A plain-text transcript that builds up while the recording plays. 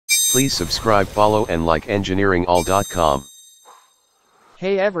Please subscribe, follow and like engineeringall.com.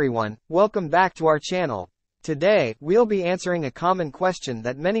 Hey everyone, welcome back to our channel. Today, we'll be answering a common question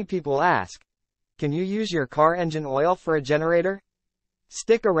that many people ask. Can you use your car engine oil for a generator?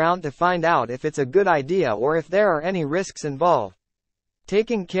 Stick around to find out if it's a good idea or if there are any risks involved.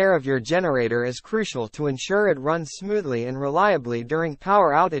 Taking care of your generator is crucial to ensure it runs smoothly and reliably during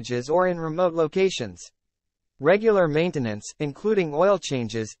power outages or in remote locations. Regular maintenance, including oil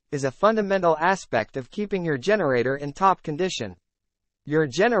changes, is a fundamental aspect of keeping your generator in top condition. Your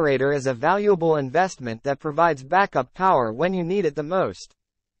generator is a valuable investment that provides backup power when you need it the most.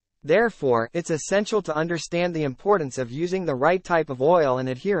 Therefore, it's essential to understand the importance of using the right type of oil and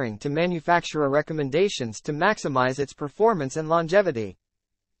adhering to manufacturer recommendations to maximize its performance and longevity.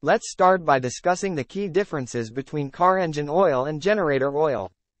 Let's start by discussing the key differences between car engine oil and generator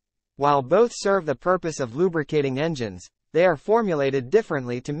oil. While both serve the purpose of lubricating engines, they are formulated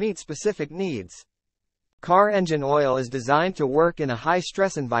differently to meet specific needs. Car engine oil is designed to work in a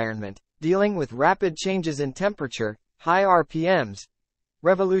high-stress environment, dealing with rapid changes in temperature, high RPMs,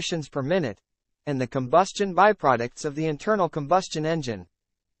 revolutions per minute, and the combustion byproducts of the internal combustion engine.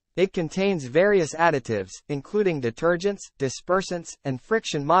 It contains various additives, including detergents, dispersants, and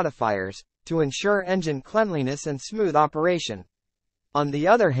friction modifiers, to ensure engine cleanliness and smooth operation. On the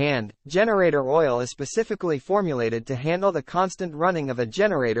other hand, generator oil is specifically formulated to handle the constant running of a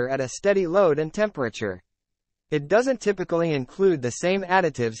generator at a steady load and temperature. It doesn't typically include the same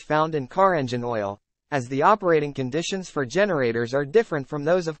additives found in car engine oil, as the operating conditions for generators are different from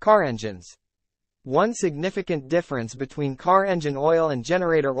those of car engines. One significant difference between car engine oil and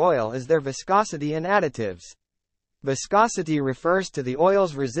generator oil is their viscosity and additives. Viscosity refers to the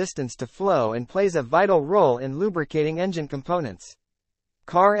oil's resistance to flow and plays a vital role in lubricating engine components.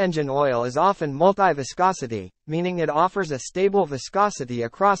 Car engine oil is often multi-viscosity, meaning it offers a stable viscosity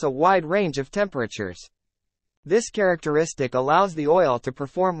across a wide range of temperatures. This characteristic allows the oil to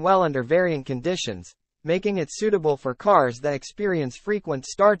perform well under varying conditions, making it suitable for cars that experience frequent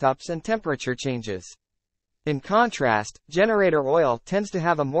startups and temperature changes. In contrast, generator oil tends to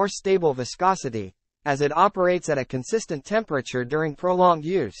have a more stable viscosity, as it operates at a consistent temperature during prolonged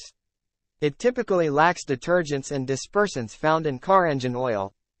use. It typically lacks detergents and dispersants found in car engine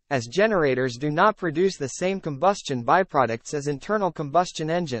oil, as generators do not produce the same combustion byproducts as internal combustion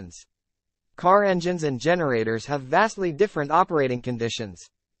engines. Car engines and generators have vastly different operating conditions.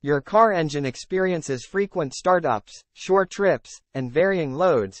 Your car engine experiences frequent startups, short trips, and varying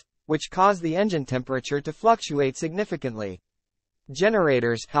loads, which cause the engine temperature to fluctuate significantly.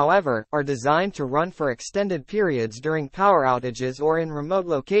 Generators, however, are designed to run for extended periods during power outages or in remote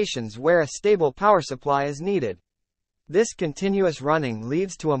locations where a stable power supply is needed. This continuous running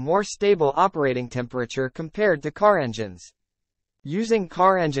leads to a more stable operating temperature compared to car engines. Using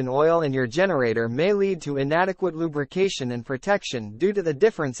car engine oil in your generator may lead to inadequate lubrication and protection due to the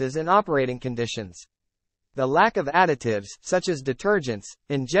differences in operating conditions. The lack of additives, such as detergents,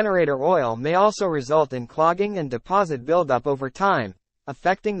 in generator oil may also result in clogging and deposit buildup over time,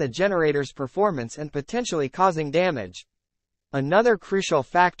 affecting the generator's performance and potentially causing damage. Another crucial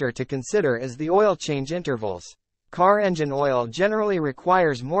factor to consider is the oil change intervals. Car engine oil generally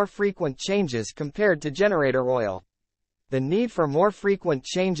requires more frequent changes compared to generator oil. The need for more frequent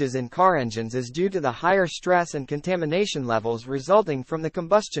changes in car engines is due to the higher stress and contamination levels resulting from the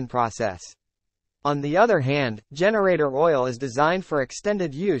combustion process. On the other hand, generator oil is designed for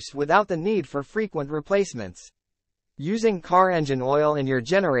extended use without the need for frequent replacements. Using car engine oil in your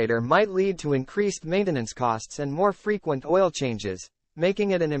generator might lead to increased maintenance costs and more frequent oil changes, making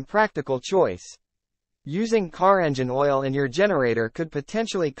it an impractical choice. Using car engine oil in your generator could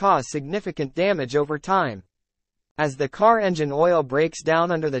potentially cause significant damage over time. As the car engine oil breaks down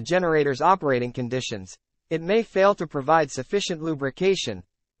under the generator's operating conditions, it may fail to provide sufficient lubrication,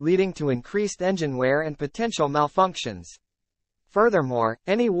 leading to increased engine wear and potential malfunctions. Furthermore,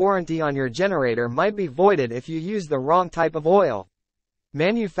 any warranty on your generator might be voided if you use the wrong type of oil.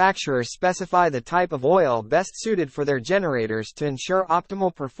 Manufacturers specify the type of oil best suited for their generators to ensure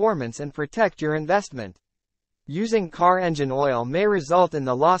optimal performance and protect your investment. Using car engine oil may result in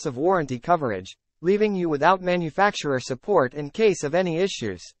the loss of warranty coverage, leaving you without manufacturer support in case of any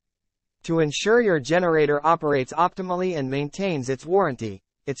issues. To ensure your generator operates optimally and maintains its warranty,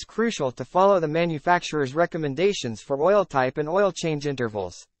 it's crucial to follow the manufacturer's recommendations for oil type and oil change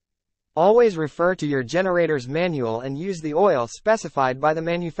intervals. Always refer to your generator's manual and use the oil specified by the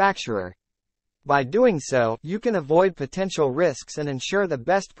manufacturer. By doing so, you can avoid potential risks and ensure the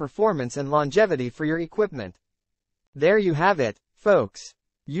best performance and longevity for your equipment. There you have it, folks.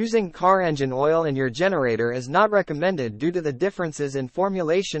 Using car engine oil in your generator is not recommended due to the differences in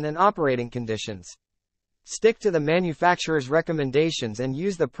formulation and operating conditions. Stick to the manufacturer's recommendations and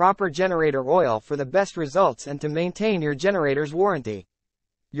use the proper generator oil for the best results and to maintain your generator's warranty.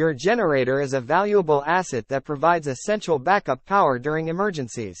 Your generator is a valuable asset that provides essential backup power during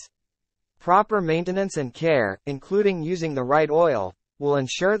emergencies. Proper maintenance and care, including using the right oil, will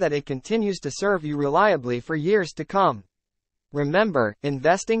ensure that it continues to serve you reliably for years to come. Remember,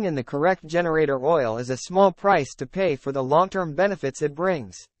 investing in the correct generator oil is a small price to pay for the long-term benefits it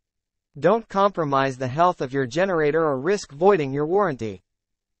brings. Don't compromise the health of your generator or risk voiding your warranty.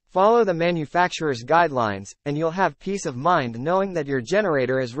 Follow the manufacturer's guidelines, and you'll have peace of mind knowing that your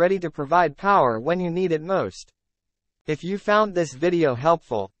generator is ready to provide power when you need it most. If you found this video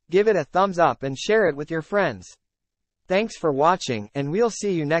helpful, give it a thumbs up and share it with your friends. Thanks for watching, and we'll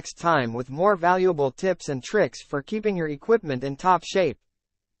see you next time with more valuable tips and tricks for keeping your equipment in top shape.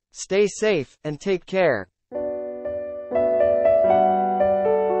 Stay safe, and take care.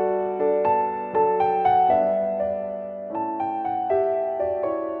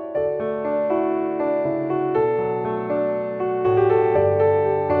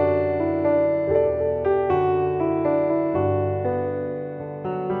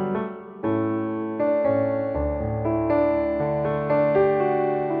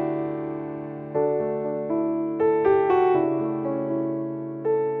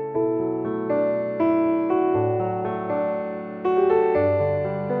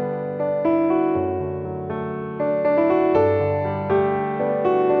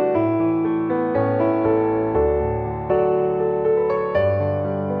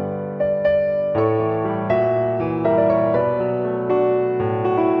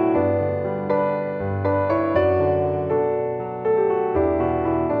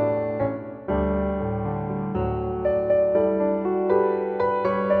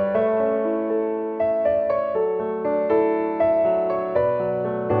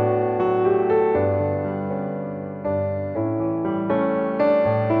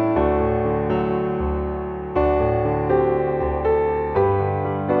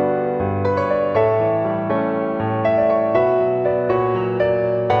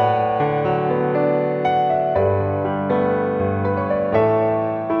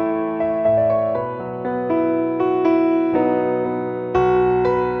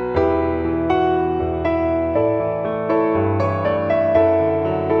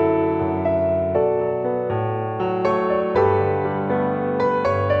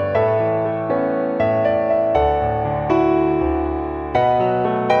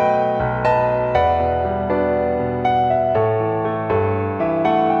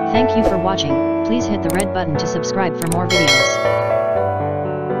 Thank you for watching. Please hit the red button to subscribe for more videos.